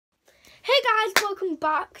Hey guys, welcome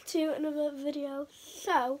back to another video.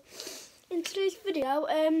 So, in today's video,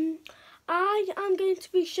 I am going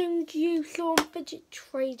to be showing you some fidget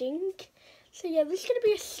trading. So yeah, this is going to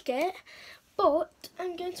be a skit, but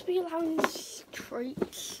I'm going to be allowing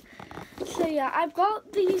treats. So yeah, I've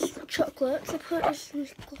got these chocolates. I put this in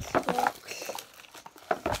this glass box.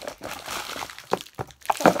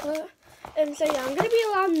 Chocolate. So yeah, I'm going to be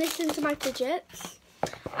allowing this into my fidgets.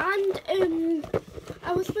 And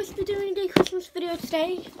I was supposed to be doing a Christmas video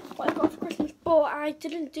today, what I got for Christmas, but I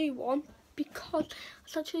didn't do one because I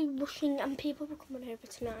was actually rushing and people were coming over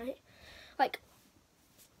tonight.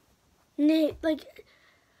 Near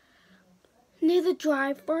the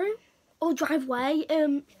drive-through or driveway,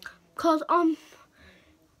 because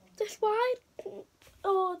this wide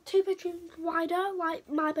or 2 bedrooms wider, like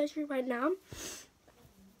my bedroom right now.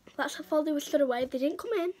 That's how far they were stood away. They didn't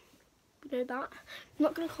come in. You know that. I'm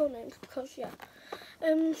not gonna call names because yeah.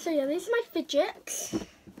 So yeah, these are my fidgets.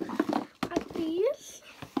 Like these.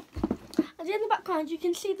 And in the background you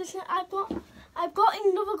can see this. I've got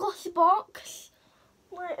another glossy box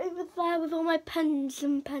right over there with all my pens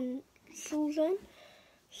and pencils in.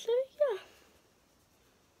 So yeah.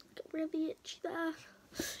 Get really itchy there.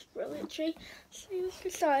 Really itchy. So let's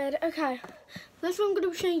get started. Okay. This one I'm gonna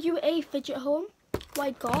be showing you a fidget home. What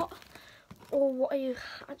I got. Or what I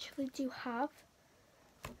actually do have.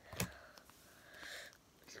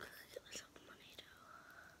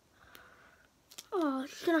 Oh,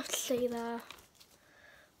 it's gonna have to stay there.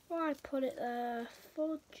 Why put it there?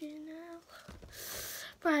 Fudging hell.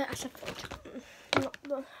 Right, I said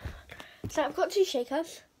fudge. So I've got 2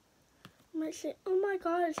 shakers. You might say, oh my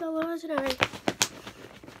god, it's all ordinary.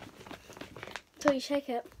 Until you shake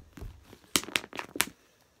it.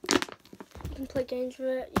 You can play games with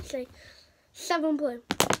it. You say 7 blue.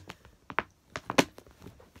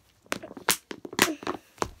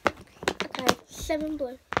 Okay, 7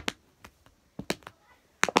 blue.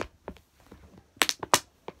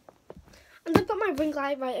 And I've got my ring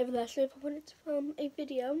light right over there, so if I wanted to film a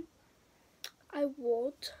video, I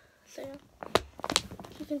would. So yeah,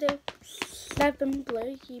 you can do 7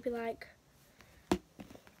 blue. You'd be like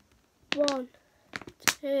 1,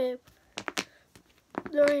 2,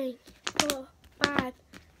 3, 4, 5,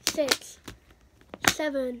 6,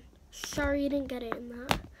 7. Sorry you didn't get it in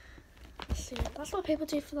that. So yeah, that's what people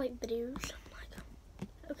do for like videos. I'm like,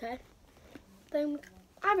 okay. Then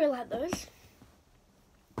I really like those.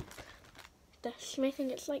 This may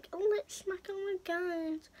think it's like a lip smack, oh my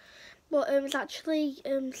god. But it's actually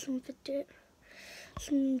some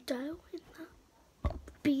dough in that.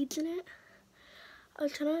 Beads in it. I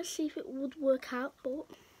was trying to see if it would work out, but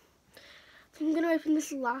I'm gonna open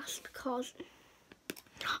this last because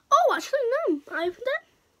oh, actually no, I opened it.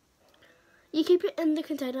 You keep it in the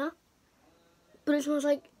container, but it smells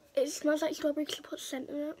like strawberry because you put scent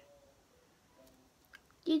in it.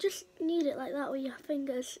 You just knead it like that with your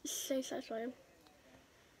fingers. It's so satisfying.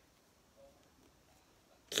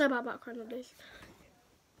 Sorry about background noise.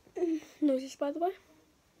 Noises, by the way.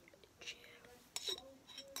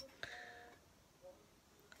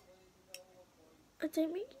 I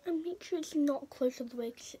make sure it's not close to the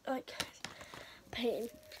way, cause it, like pain.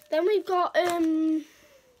 Then we've got 2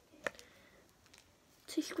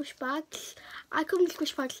 squish bags. I call them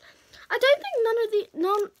squish bags. I don't think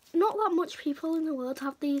not that much people in the world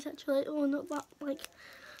have these actually, or not that actually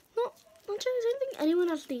I don't think anyone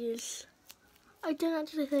has these. I don't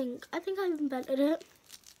actually think. I think I've invented it.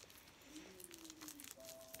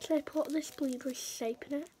 So I put this blueberry shape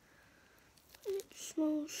in it. And it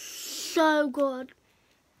smells so good.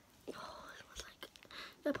 Oh, it smells like it.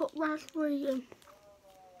 I put raspberry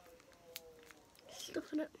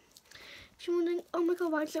stuff in it. If you're wondering, oh my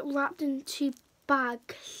god, why is it wrapped in 2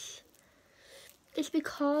 bags? It's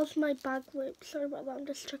because my bag ripped. Sorry about that, I'm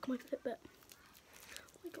just checking my Fitbit.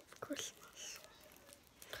 What I got for Christmas.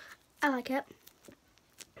 I like it.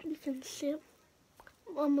 You can see it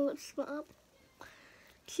on my lips split up.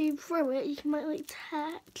 So you throw it, you can make like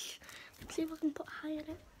text. Let's see if I can put high in it.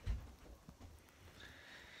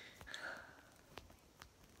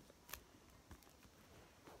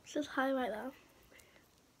 It says high right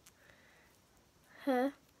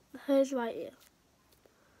there. Hers right here.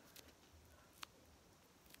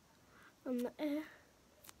 And the air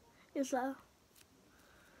is there.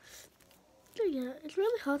 So yeah, it's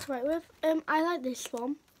really hard to write with. I like this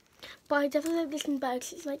one, but I definitely like this one better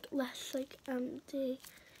because it's like less like empty.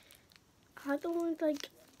 I like the one with like,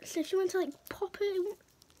 so if you want to like pop it,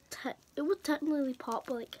 it would technically pop,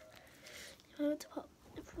 but like if I want to pop,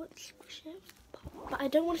 if I want to squish it, pop. But I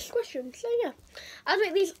don't want to squish them, so yeah. I'll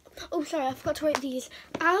rate these. Oh sorry, I forgot to rate these.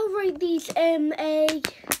 I'll rate these a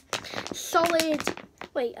solid,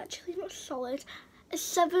 wait, actually not solid, a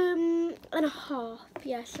 7.5.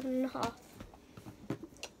 Yeah, 7.5.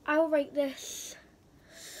 I will rate this.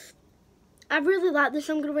 I really like this.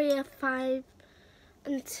 I'm going to rate it a 5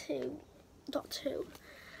 and 2.2.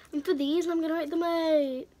 And for these, I'm going to rate them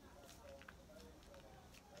a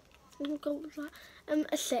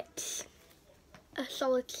 6. A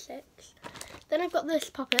solid 6. Then I've got this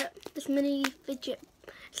puppet, this mini fidget.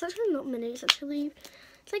 It's actually not mini, it's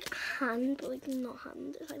like hand, but like not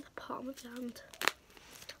hand. It's like the palm of your hand.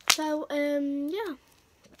 So, yeah.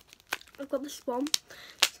 I've got this one.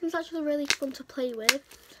 This one's actually really fun to play with.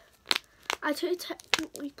 I do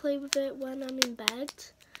technically play with it when I'm in bed,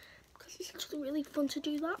 because it's actually really fun to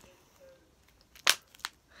do that.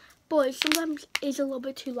 But it sometimes is a little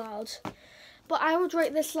bit too loud. But I would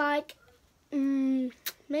rate this like,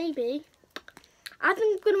 maybe. I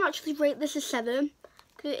think I'm going to actually rate this a 7,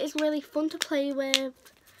 because it is really fun to play with.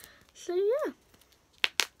 So yeah,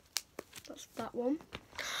 that's that one.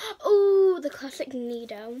 Oh, the classic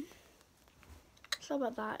Nido. Sorry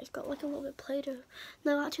about that, it's got like a little bit of Play-Doh.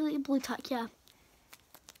 No, actually a blue tack, yeah.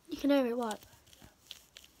 You can hear it, what?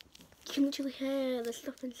 You can literally hear the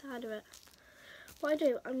stuff inside of it. What I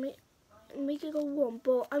do, I make it go warm,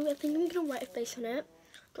 but I think I'm going to write a face on it.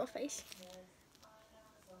 Draw a face.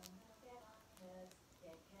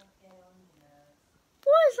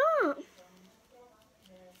 What is that?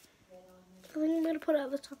 I think I'm going to put it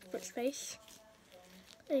at the top of its face.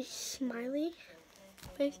 A smiley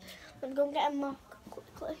face. I'm going to get a marker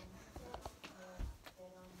quickly.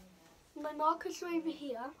 My markers are over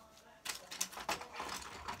here.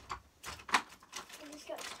 I'll just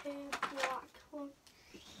get 2 black ones.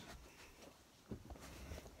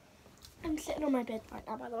 I'm sitting on my bed right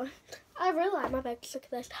now, by the way. I really like my bed. Look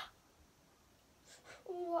at this.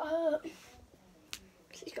 What?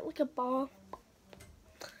 It's got like a bar.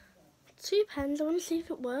 2 pens. I want to see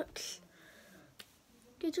if it works.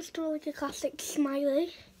 You just draw like a classic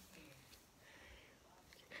smiley.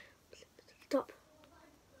 Stop.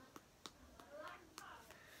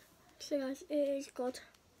 So guys, it is good.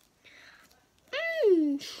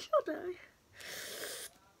 Should I?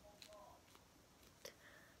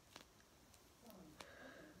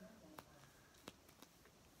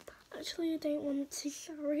 Actually, I don't want to,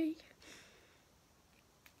 sorry.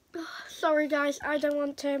 Oh, sorry guys, I don't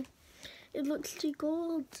want to. It looks too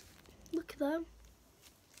good. Look at them.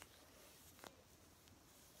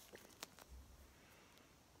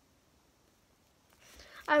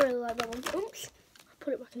 I really like that one. Oops,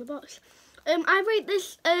 put it back in the box. I rate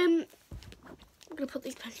this, I'm going to put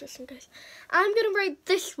these pencils in, guys. I'm going to rate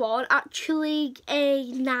this one actually a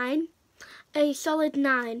 9. A solid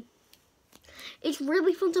 9. It's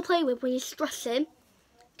really fun to play with when you're stressing.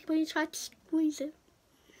 When you try to squeeze it.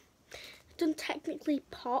 It doesn't technically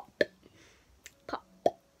pop. Pop.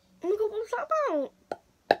 Oh my god, what was that about?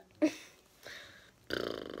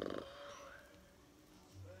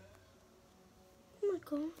 Oh my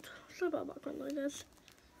god. Sorry about background noises.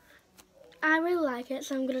 I really like it,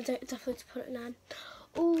 so I'm going to definitely put it 9.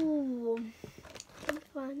 Ooh. Let me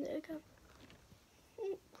find it again.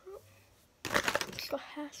 It's got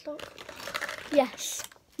hair stock. Yes,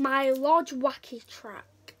 my Lodge Wacky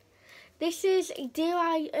Track. This is a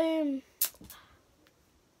DIY,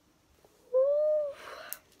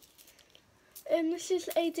 this is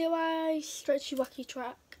a DIY stretchy wacky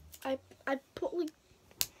track. I put like,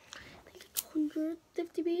 I think like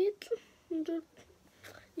 150 beads. 100.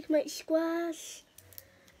 You can make squares.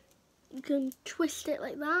 You can twist it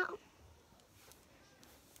like that.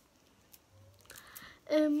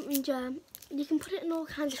 And yeah, you can put it in all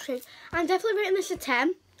kinds of shapes. I'm definitely rating this a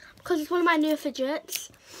 10 because it's one of my newer fidgets.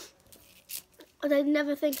 And I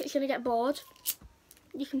never think it's going to get bored.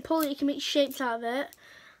 You can pull it, you can make shapes out of it.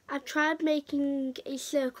 I've tried making a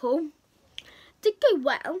circle. Did go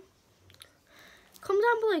well. Comment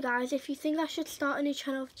down below guys if you think I should start a new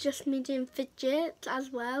channel of just me doing fidgets as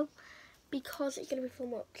well. Because it's going to be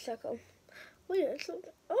fun. Look, circle. Wait,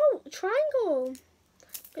 oh, triangle.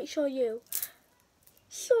 Make sure you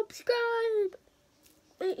subscribe.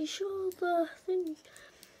 Make sure the things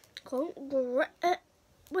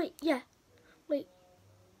wait, yeah.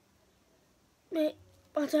 Wait,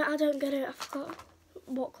 I don't get it. I forgot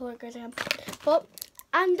what colour it goes in. But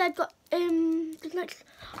and I've got the next.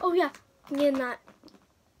 Oh yeah, in that.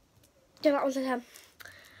 Yeah, that one's a 10.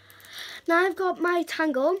 Now I've got my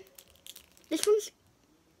Tangle. This one's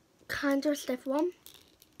kind of a stiff one,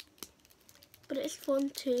 but it's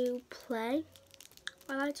fun to play.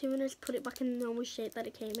 I like to just put it back in the normal shape that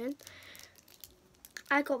it came in.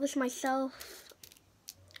 I got this myself.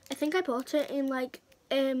 I think I bought it in like,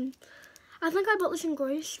 I I think I bought this in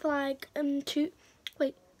Greece for like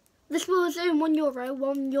this was €1,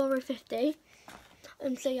 €1.50.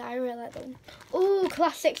 So yeah, I really like them. Oh,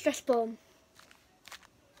 classic stress ball.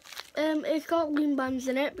 It's got green bands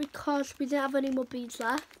in it because we didn't have any more beads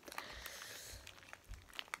left.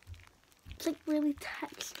 It's like really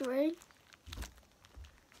textury.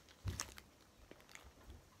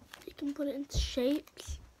 You can put it into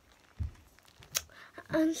shapes.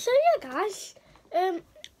 And so yeah, guys. And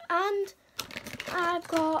I've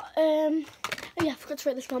got oh yeah, I forgot to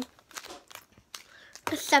write this one.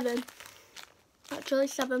 A 7. Actually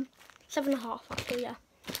 7. 7.5 actually, yeah.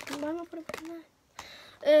 Why am I putting it in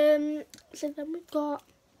there? So then we've got,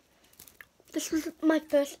 this was my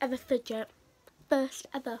first ever fidget. First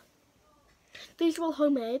ever. These are all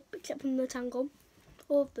homemade, except from the Tangle.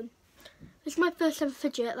 All of them. This is my first ever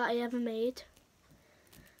fidget that I ever made.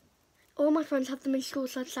 All my friends have them in school,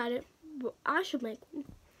 so I decided I should make one.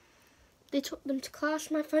 They took them to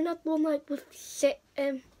class. My friend had one like with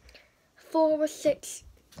 4 or 6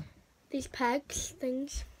 these pegs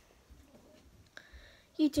things.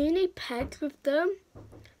 You do need pegs with them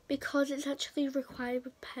because it's actually required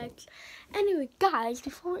with pegs. Anyway, guys,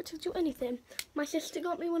 before I do anything, my sister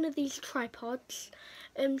got me one of these tripods.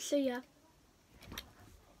 So yeah,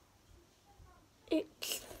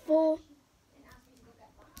 it's for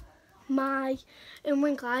my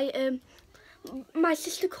ring light. My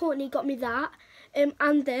sister Courtney got me that,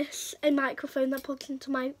 and this, a microphone that plugs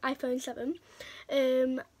into my iPhone 7.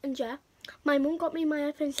 And yeah, my mum got me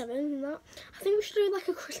my iPhone 7 and that. I think we should do like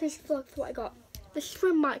a Christmas vlog for what I got. This is for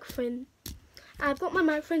a microphone. I've got my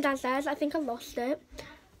microphone downstairs. I think I lost it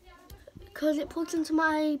because it plugs into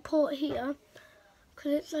my port here.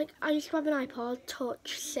 Because it's like, I used to have an iPod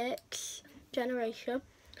Touch 6 generation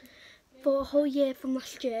for a whole year from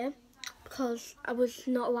last year because I was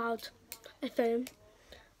not allowed a phone,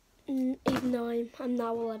 even though I'm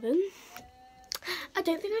now 11. I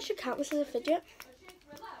don't think I should count this as a fidget.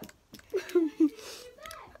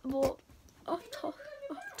 But off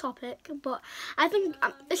topic, but I think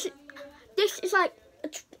this is like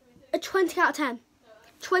a 20 out of 10.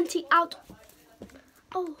 20 out.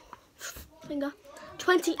 Oh, finger.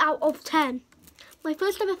 20 out of 10. My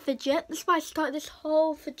first ever fidget. That's why I started this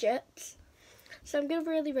whole fidget. So I'm gonna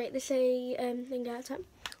really rate this a thing out of 10.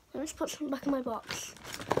 Let's put some back in my box.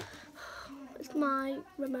 It's my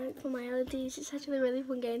remote for my LEDs. It's actually a really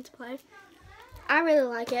fun game to play. I really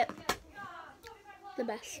like it. The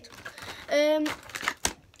best. Let's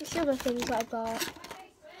see other things that I've got.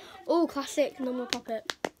 Oh, classic normal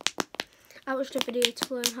puppet. I watched a video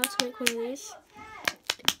to learn how to make one of these.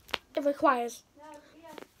 It requires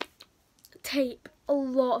tape, a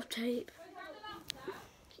lot of tape. You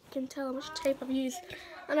can tell how much tape I've used,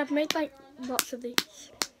 and I've made like lots of these.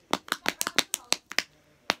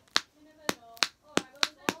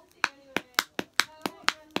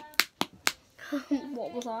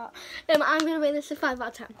 What was that? I'm gonna rate this a 5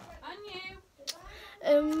 out of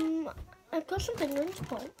 10. I've got something on to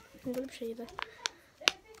put. I'm gonna show you this.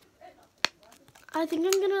 I think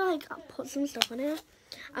I'm gonna like put some stuff on here.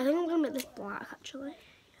 I think I'm gonna make this black actually.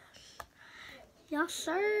 Yes,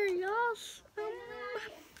 sir. Yes.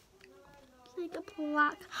 Like a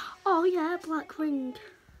black. Oh yeah, black ring.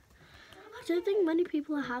 I don't think many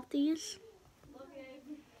people have these.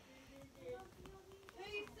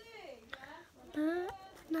 But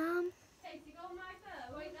now,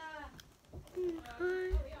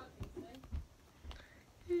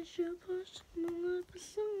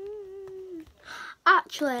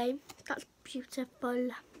 actually, that's beautiful.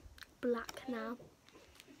 Black now.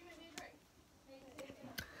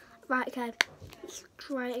 Right, okay. Let's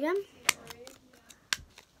try it again.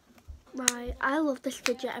 Right, I love this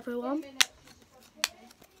fidget, everyone.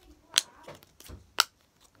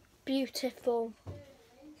 Beautiful.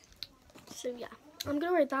 So yeah, I'm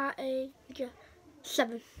gonna rate that a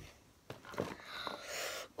 7.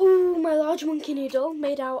 Ooh, my large monkey noodle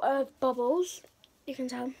made out of bubbles. You can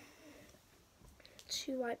tell.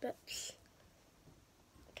 2 white bits.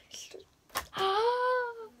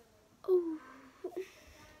 Ooh.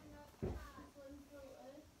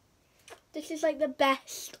 This is like the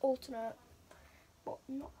best alternate, but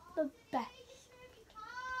not the best.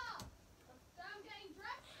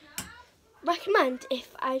 Recommend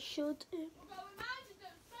if I should.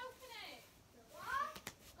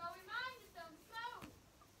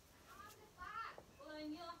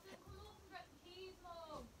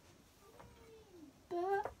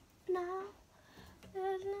 But now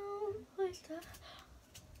there's no place to.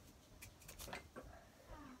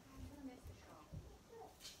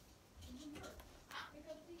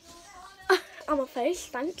 On my face,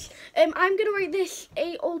 thanks. I'm gonna rate this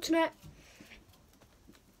a alternate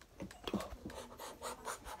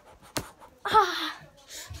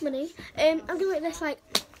Mini. I'm gonna rate this like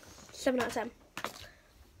 7 out of 10.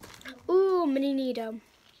 Ooh, mini Nido.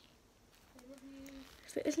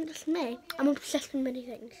 If it isn't just me, I'm obsessed with mini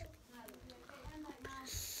things.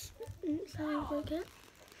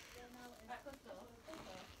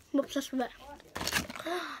 I'm obsessed with it.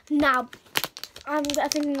 Now, I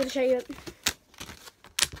think I'm going to show you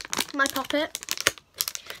my poppet.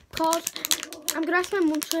 Because I'm going to ask my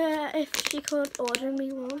mum if she could order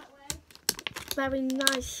me one. Very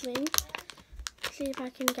nicely. See if I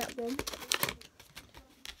can get one.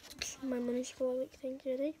 My money's for a week thing,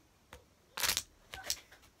 really.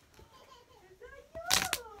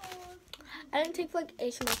 I don't take like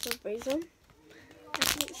ASMR for a reason. I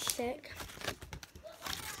think it's sick.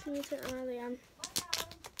 So you think I really am.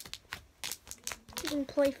 You can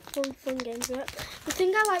play fun games with it. The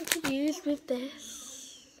thing I like to use with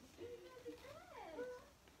this,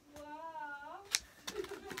 I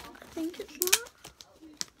think it's that.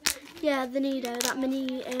 Yeah, the Nido, that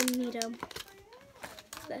mini Nido.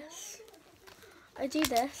 This. I do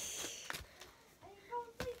this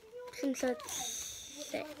since I'm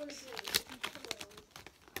 6.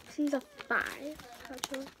 Since I'm 5,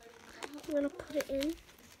 actually. I'm gonna put it in.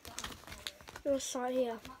 I'm gonna start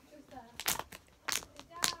here.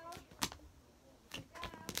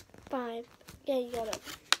 5. Yeah, you got it.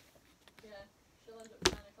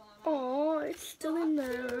 Oh, it's still in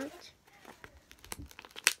there.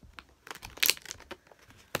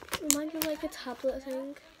 It might be like a tablet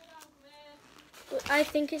thing. But I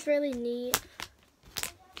think it's really neat.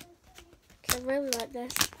 I really like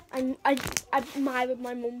this. I admire with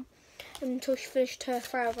my mum until she finished her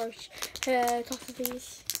her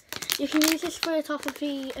toffees. You can use this for a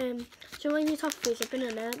toffee. So when your toffees have been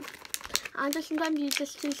in it, I just sometimes use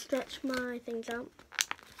this to stretch my things out.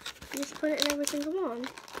 You just put it in every single one.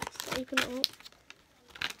 Just open it up.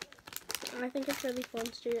 I think it's really fun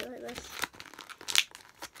to do it like this.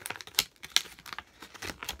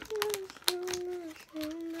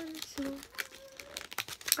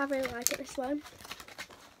 I really like it this way.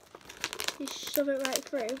 You shove it right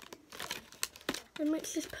through. It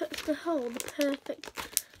makes this the hole the perfect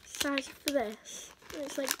size for this.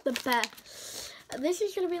 It's like the best. This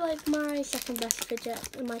is going to be like my second best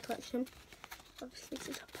fidget in my collection. Obviously this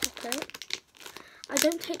is a pocket. I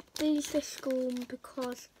don't take these to school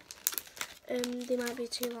because they might be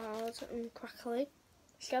too loud and crackly.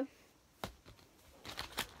 Let's go.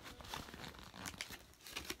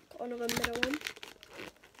 Got another middle one.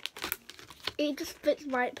 It just fits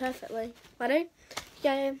right perfectly. Ready?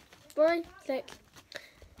 Yeah, 4, 6.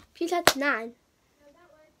 She said 9.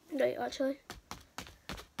 No, actually.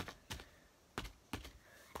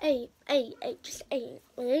 8, just 8.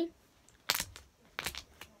 Ready?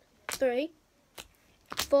 3,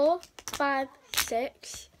 4, 5,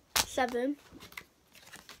 6, 7,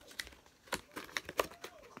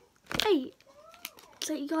 8.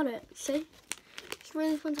 So you got it. See? It's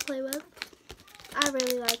really fun to play with. I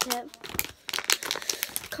really like it.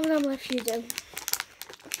 Comment down below if you do.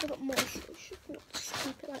 I've still got more, so we should not just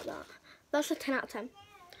keep it like that. That's a 10 out of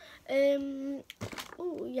 10.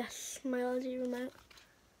 Oh yes, my LED remote.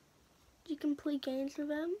 You can play games with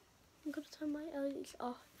them. I'm gonna turn my LEDs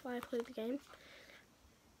off while I play the game.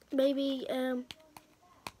 Maybe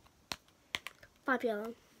 5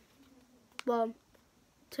 yellow. 1,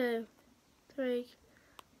 2, 3,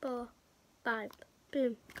 4, 5.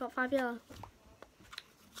 Boom, got 5 yellow.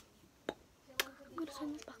 I'm gonna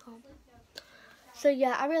turn this back on. So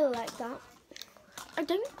yeah, I really like that. I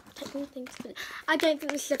don't think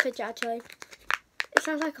this is a fidget actually. It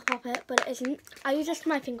sounds like a poppet, but it isn't. I use this for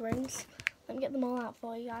my finger rings. Let me get them all out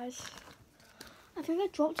for you guys. I think I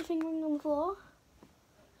dropped a finger ring on the floor.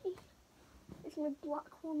 It's my black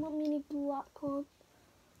one, not mini black one.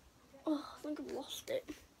 Oh, I think I've lost it.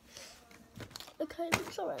 Okay,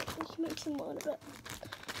 it's alright. We can make some more in a bit.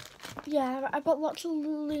 Yeah, I've got lots of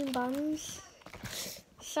loom bands.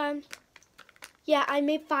 So, yeah, I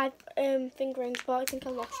made 5 finger rings, but I think I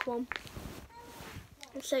lost one.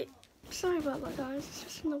 So, sorry about that, guys. It's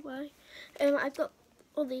just in the way. I've got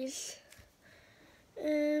all these.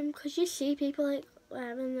 Because you see people like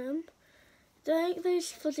wearing them. They're like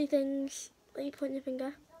those fuzzy things that you put in your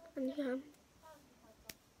finger and you can.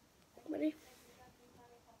 Ready?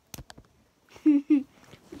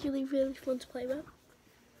 Really fun to play with.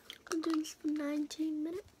 I'm doing this for 19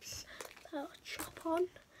 minutes. I'll chop on.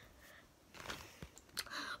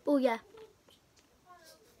 Oh yeah.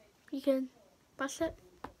 You can press it.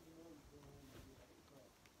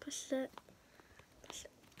 Press it. Press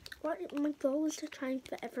it. What my goal is to try and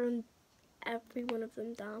fit every one of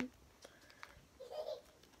them down.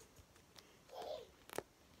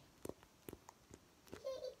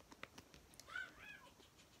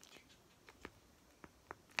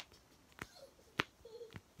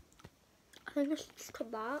 think I should just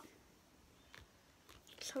cut that.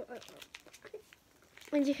 So,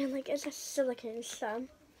 and you can, like, it's a silicone, so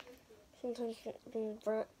sometimes it can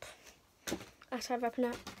rip. I started ripping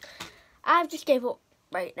it. I've just gave up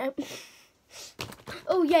right now.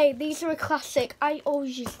 Oh yay, these are a classic. I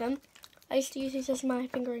always use them. I used to use these as my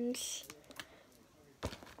finger rings.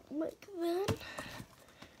 Like then.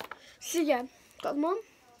 So yeah, got them on.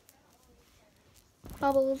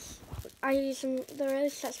 Bubbles. I use them, they're really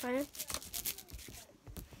satisfying.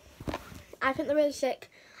 I think they're really sick.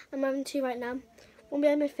 I'm having two right now. One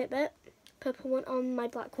behind my Fitbit, purple one on my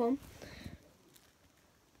black one.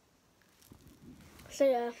 So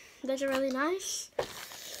yeah, those are really nice.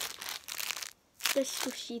 This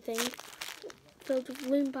squishy thing filled with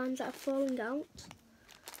balloon bands that are falling out.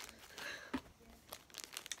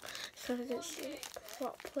 So that it's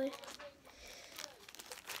properly.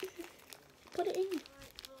 Put it in.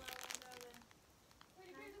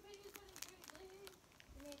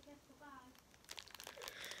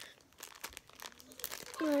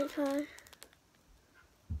 Right, hi.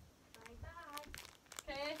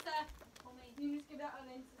 You just give that one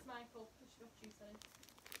in to Michael.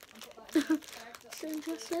 So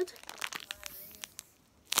interested.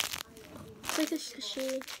 This is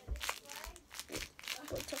squishy.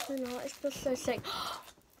 But it's actually not. It's just so sick.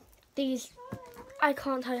 These, I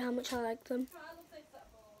can't tell you how much I like them.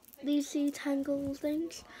 These tangle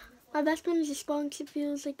things. My best one is a sponge. It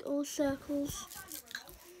feels like all circles.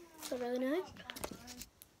 So really nice.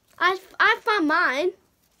 I found mine.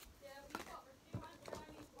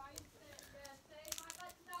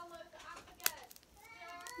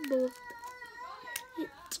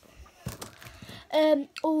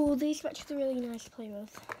 Oh, these scratches are really nice to play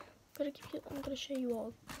with. I'm gonna show you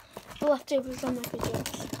all the leftovers on my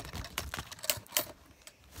videos.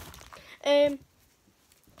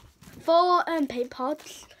 For paint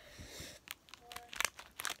pods,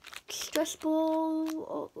 stress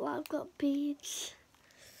ball. Oh, I've got beads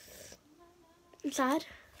inside.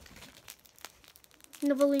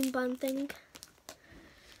 Another balloon band thing.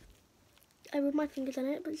 I rub my fingers in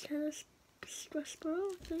it, but it's kind of stress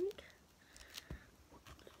ball, I think.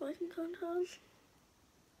 Working contours.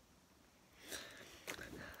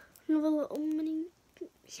 Another little mini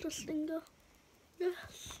stress stinger.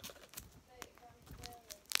 Yes.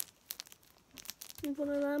 And one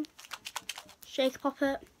of them. Shake, pop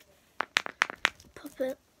it. Pop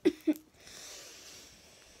it.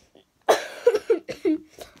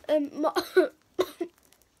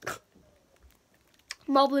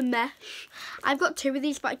 Moblin mesh. I've got two of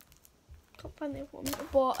these, but I can't find the other one.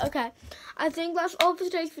 But okay, I think that's all for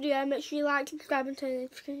today's video. Make sure you like, subscribe, and turn the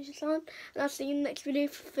notifications on. And I'll see you in the next video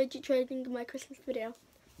for fidget trading and my Christmas video.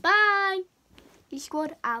 Bye!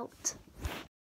 E-Squad out.